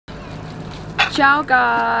Ciao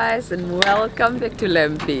guys, and welcome back to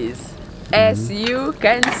Lempies. As you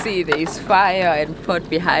can see, there is fire and pot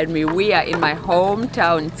behind me. We are in my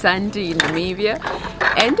hometown, Tsandi Namibia,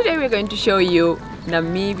 and today we're going to show you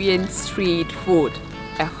Namibian street food.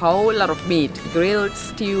 A whole lot of meat, grilled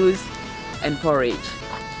stews and porridge.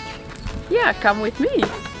 Yeah, come with me.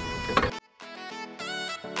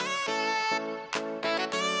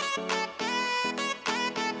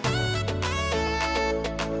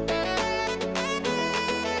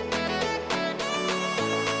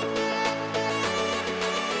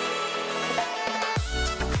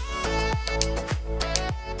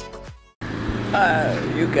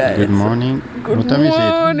 You guys. Good morning. Good what time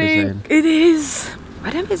morning. Is it? It is.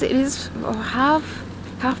 What time is it? It is half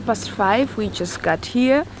past 5. We just got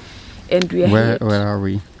here, and we are Where are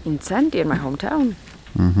we? in Tsandi, in my hometown.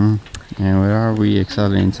 And where are we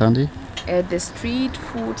exactly in Tsandi? At the street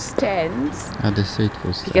food stands. At the street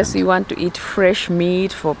food stand. Because we want to eat fresh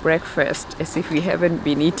meat for breakfast, as if we haven't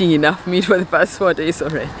been eating enough meat for the past 4 days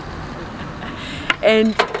already.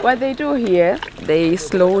 And what they do here, they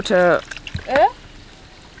slaughter.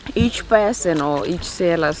 Each person or each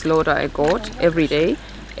seller slaughter a goat every day,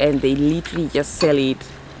 and they literally just sell it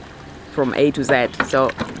from A to Z.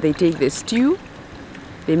 So they take the stew,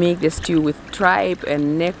 they make the stew with tripe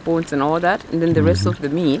and neck bones and all that, and then the rest of the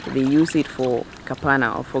meat they use it for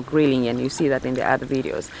kapana or for grilling, and you see that in the other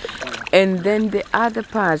videos. And then the other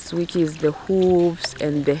parts, which is the hooves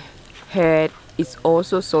and the head, is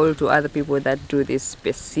also sold to other people that do this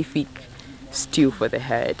specific stew for the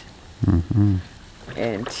head.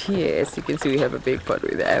 And here, as you can see, we have a big pot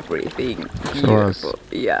with everything. Beautiful.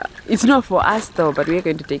 Yeah, it's not for us though, but we're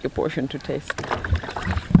going to take a portion to taste.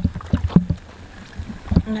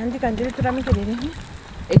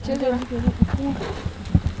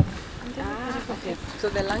 Okay. So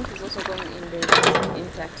the lung is also going in the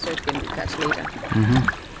intact, so it can be cut later.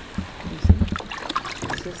 You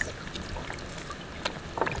see?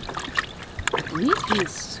 Meat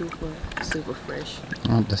is super fresh.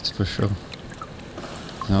 Oh, that's for sure.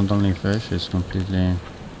 Not only fresh, it's completely...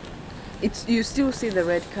 You still see the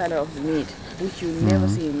red color of the meat, which you never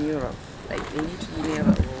see in Europe. Like, they literally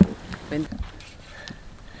never...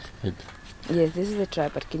 Yes, this is the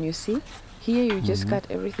tripe, but can you see? Here you just cut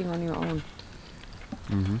everything on your own.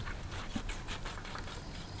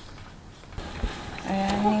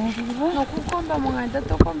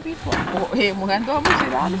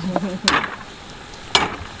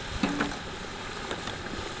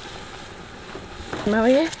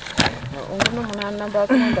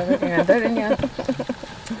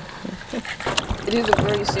 It is a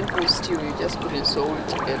very simple stew. You just put in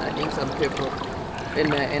salt and I think some pepper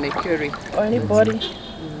and a curry. Only body.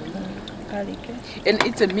 And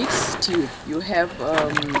it's a mixed stew. You have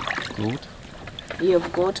Goat? You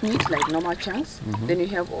have goat meat, like normal chunks. Then you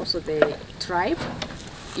have also the tripe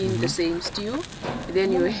in the same stew.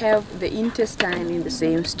 Then you have the intestine in the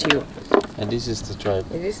same stew. And this is the tripe?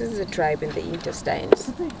 This is the tripe and the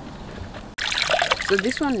intestines. So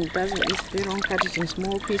this one they don't cut it in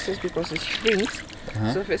small pieces because it shrinks.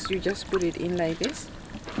 So first you just put it in like this,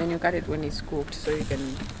 then you cut it when it's cooked, so you can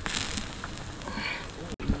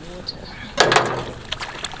water.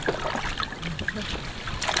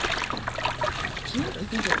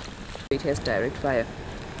 It has direct fire.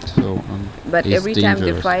 So but it's every time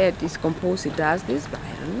dangerous. the fire decomposes, it does this, but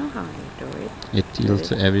I don't know how you do it. It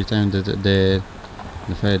tilts every time that the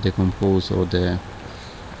fire decomposes or the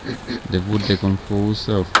wood decomposes.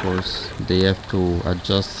 Of course, they have to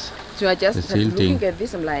adjust. So I just the tilting. looking at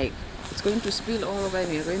this, I'm like, it's going to spill all over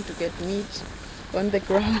and you're going to get meat on the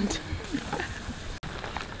ground.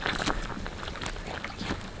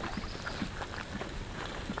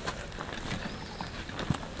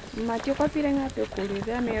 No.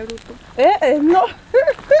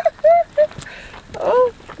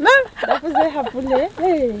 Oh, no. That was a hapule.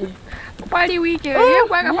 Hey. Pali wiki, A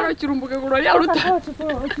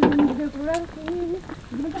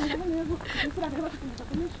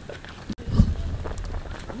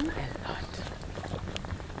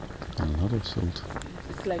lot of salt.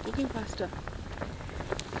 It's like cooking pasta.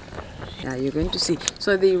 Yeah, you're going to see.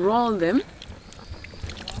 So they roll them.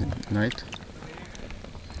 Right?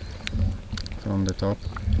 From the top.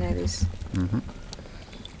 Like this.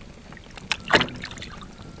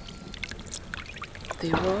 They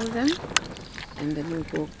roll them and then we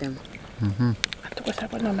cook them.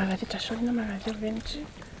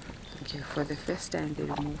 Okay, for the first time they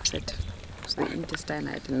remove fat. So the intestine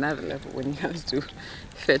at another level when it comes to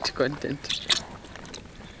fat content.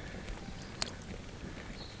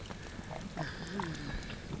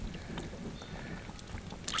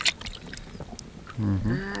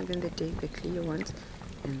 Then they take the clear ones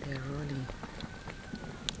and they're rolling.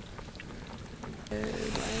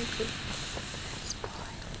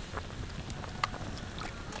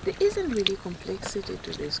 There isn't really complexity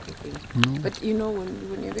to this cooking. No. But you know,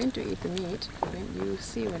 when you're going to eat the meat, when you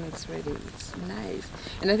see when it's ready, it's nice.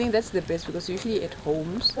 And I think that's the best, because usually at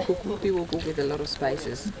homes, people cook with a lot of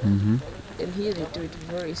spices. And here they do it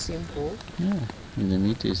very simple. Yeah, and the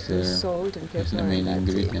meat is salt and pepper, the main and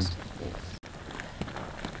that's ingredient. it. Yes.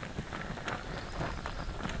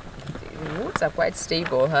 The woods are quite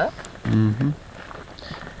stable, huh?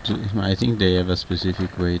 I think they have a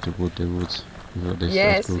specific way to put the woods before they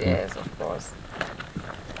start cooking. Yes, of course.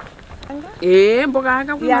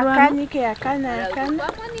 Yakani ke yakana.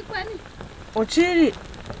 Ochiri.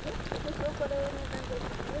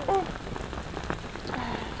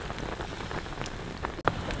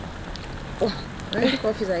 Where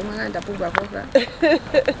coffee za imanga puba kofa.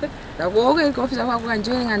 Da woge coffee za kwa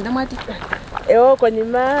njoo nganda mati. Eo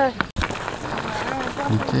konima.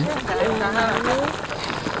 Okay.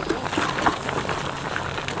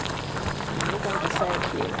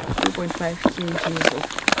 2.5 kgs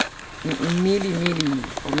of mealy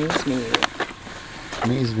or maize meal.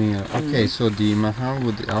 Maize meal. Okay, so the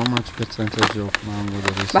mahango, how much percentage of mahango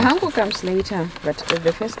there is? Mahango comes later, but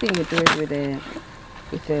the first thing you do is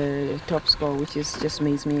with the top score, which is just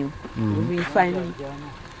maize meal. We finely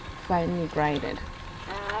grinded.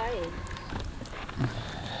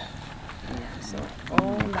 Yeah, so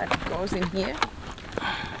all that goes in here.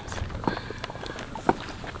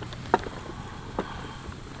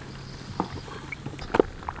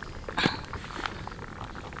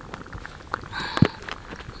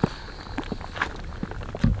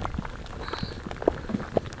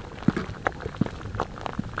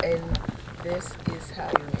 And this is how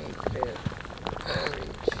you make the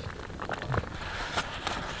porridge.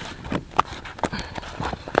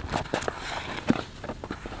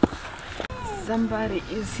 Somebody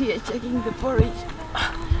is here checking the porridge.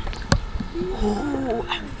 Oh,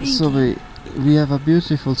 I'm thinking. So we have a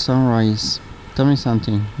beautiful sunrise. Tell me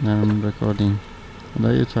something. I'm recording. What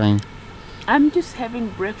are you trying? I'm just having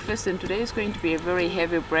breakfast, and today is going to be a very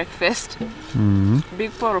heavy breakfast.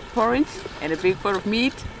 Big pot of porridge and a big pot of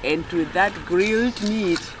meat, and to that grilled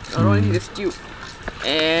meat, not only the stew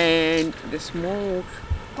and the smoke.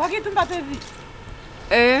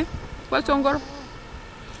 What's on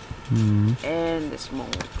and the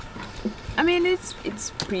smoke. I mean, it's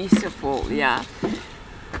peaceful, yeah.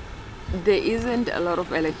 There isn't a lot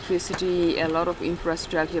of electricity, a lot of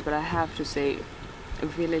infrastructure, but I have to say,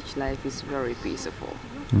 village life is very peaceful.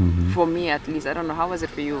 For me, at least. I don't know, how was it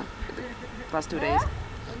for you the past 2 days?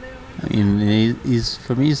 I mean,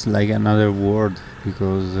 for me it's like another world,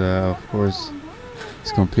 because of course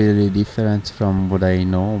it's completely different from what I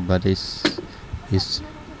know, but it's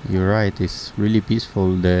you're right, it's really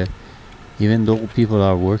peaceful. Even though people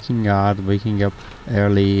are working hard, waking up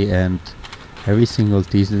early, and every single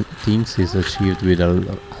thing is achieved with a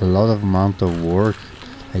lot of amount of work.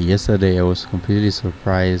 Yesterday I was completely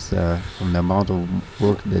surprised from the amount of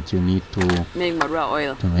work that you need to make marula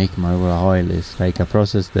oil. To make marula oil. It's like a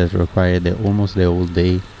process that required almost the whole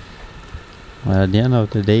day. Well, at the end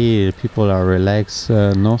of the day, people are relaxed,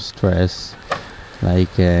 no stress.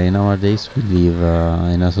 Like in our days, we live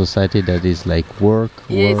in a society that is like work,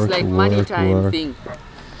 it's like money time thing.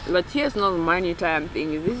 But here's not money time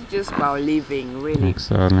thing. This is just about living, really.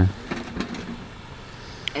 Exactly.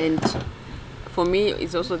 And for me,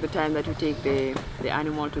 it's also the time that you take the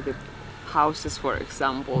animal to the houses, for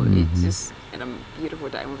example. It's just a beautiful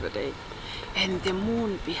time of the day. And the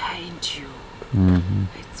moon behind you.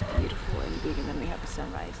 It's beautiful and big, and then we have the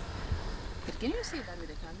sunrise. But can you see that with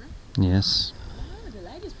the camera? Yes. Oh, the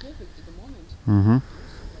light is perfect at the moment.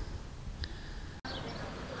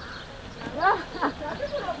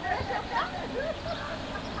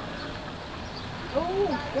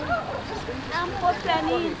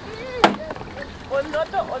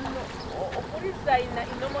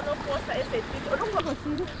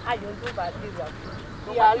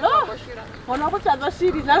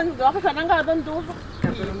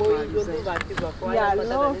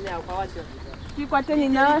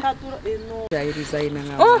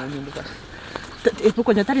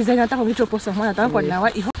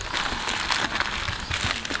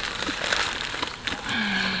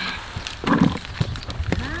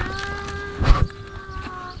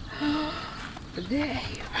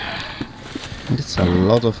 It's a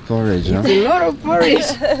lot of porridge, huh? It's a lot of porridge.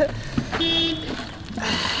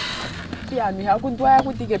 Yeah,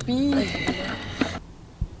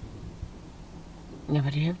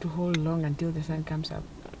 but you have to hold long until the sun comes up.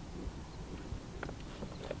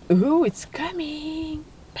 Ooh, it's coming.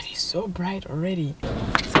 But it's so bright already.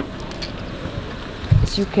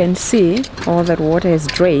 As you can see, all that water is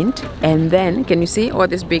drained. And then, can you see all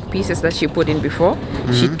these big pieces that she put in before?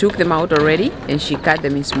 She took them out already and she cut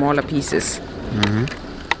them in smaller pieces.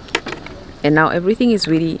 And now everything is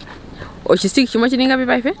really... Oh, she's still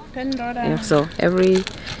 $10. Yeah, so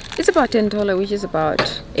it's about $10, which is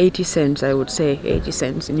about 80 cents, I would say, 80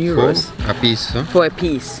 cents in euros. For a piece, huh? For a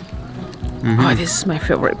piece. Oh, this is my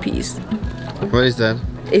favorite piece. What is that?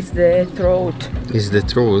 It's the throat. It's the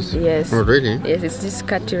throat? Yes. Oh, really? Yes, it's these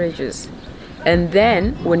cartilages. And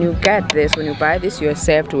then when you get this, when you buy this, you're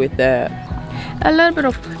served with a little bit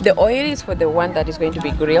of... The oil is for the one that is going to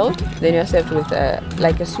be grilled. Then you're served with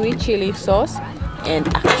like a sweet chili sauce and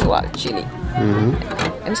actual chili.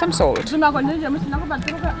 And some salt.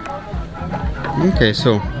 Okay,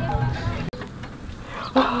 so...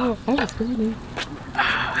 Oh,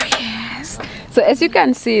 yes. So as you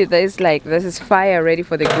can see, this is fire ready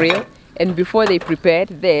for the grill. And before they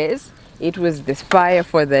prepared this, it was this fire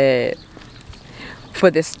for the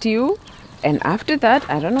stew. And after that,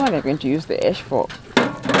 I don't know what they're going to use the ash for.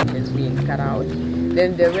 It's being cut out.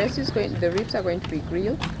 Then the rest is the ribs are going to be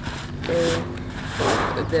grilled. The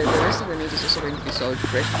rest of the meat is also going to be sold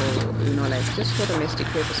fresh for, like just for domestic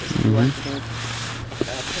purposes. If you want to make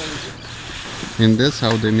porridge. And that's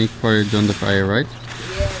how they make porridge on the fire, right?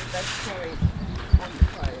 Yes, that's porridge on the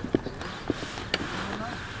fire.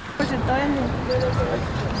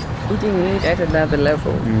 Eating meat at another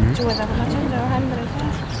level.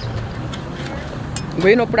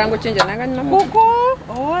 Bueno, prango change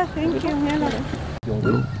Oh, thank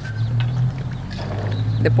you.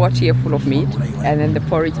 The pot here full of meat, and then the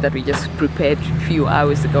porridge that we just prepared a few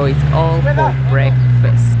hours ago. It's all for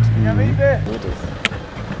breakfast. It is.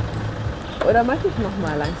 Oder mache ich noch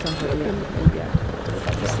mal langsam für ihr?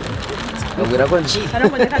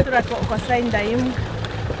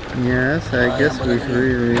 Yes, I guess we should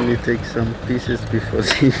really take some pieces before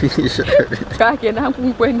they finish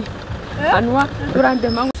everything.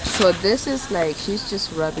 So this is like, she's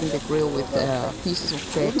just rubbing the grill with pieces of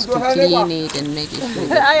thread to clean it and make it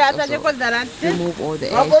remove all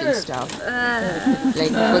the ash and stuff.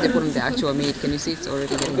 Like before they put on the actual meat, can you see it's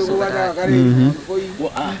already getting super dark?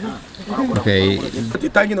 Okay.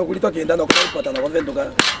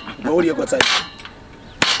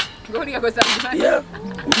 Yeah.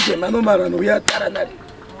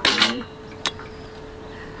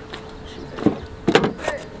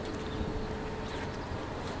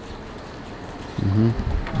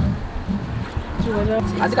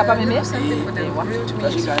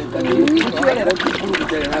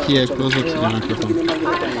 Here, closer to the microphone.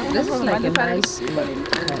 This is like a nice,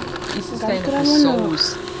 this is kind of a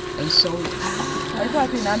sauce and salt.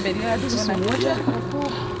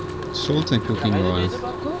 Salt and cooking oil.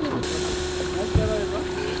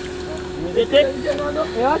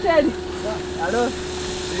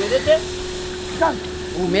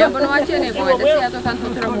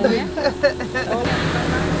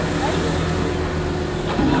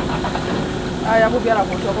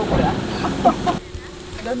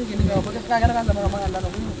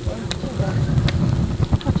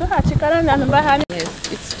 Yes,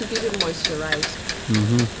 it's to keep it moisturized.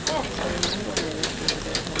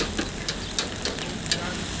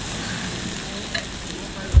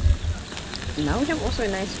 Now we have also a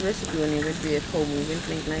nice recipe when you're going to be at home. We're going to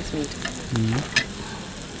make nice meat.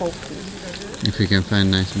 Hopefully. If you can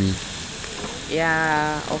find nice meat.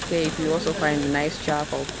 Yeah, okay, if you also find nice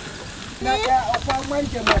charcoal.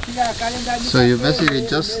 So you basically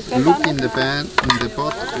just look in the pan, in the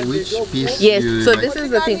pot, which piece Yes, you so like. this is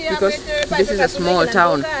the thing, because this is a small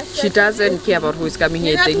town. She doesn't care about who is coming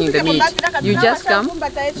here taking the meat. You just come,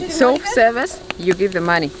 self-service, you give the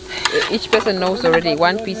money. Each person knows already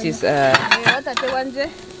one piece is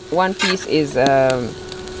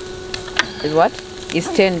what? Is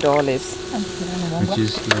 $10. Which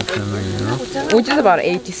is like euro. Which is about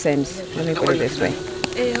 80 cents. Let me put it this way.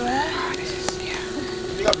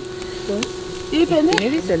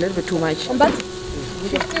 Maybe it's a little bit too much.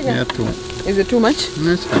 Yeah, two. Is it too much?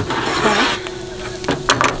 No, it's fine.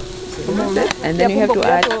 And then you have to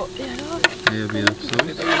add A bit of salt.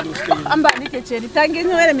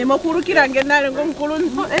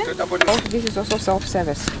 this is also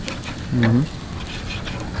self-service.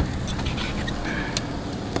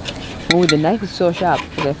 Oh, the knife is so sharp.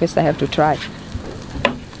 Okay, first I have to try.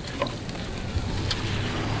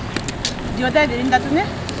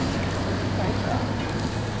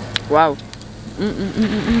 Wow.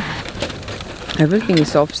 Everything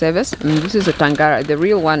is self-service. This is a tangara, the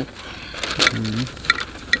real one.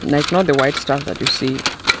 Like not the white stuff that you see.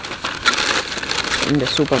 in the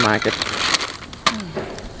supermarket.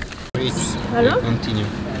 Hello? Continue.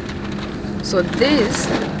 So this,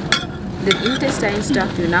 the intestine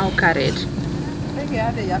stuff you now cut it,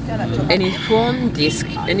 and it formed disc.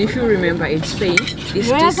 And if you remember in Spain, these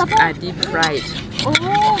discs are deep fried.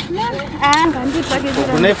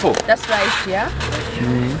 That's right, yeah?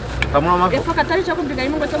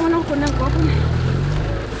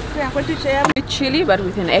 With chili, but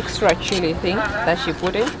with an extra chili thing that she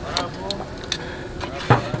put in.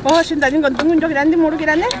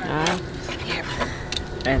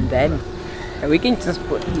 And then we can just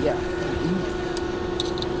put here.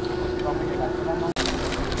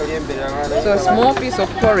 So a small piece of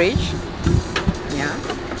porridge, yeah,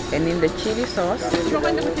 and in the chili sauce. It's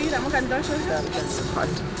hot.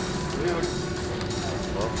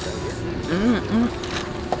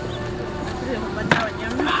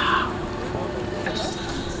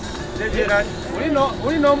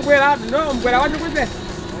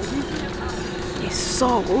 It's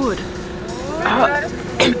so good.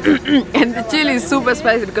 And the chili is super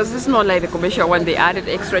spicy because it's not like the commercial one. They added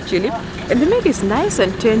extra chili, and the meat is nice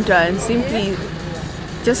and tender and simply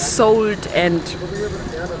just salt and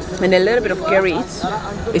a little bit of curry.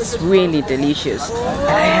 It's really delicious.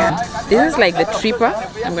 This is like the tripper.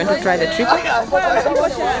 I'm going to try the tripper.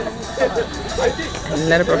 A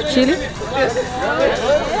little bit of chili.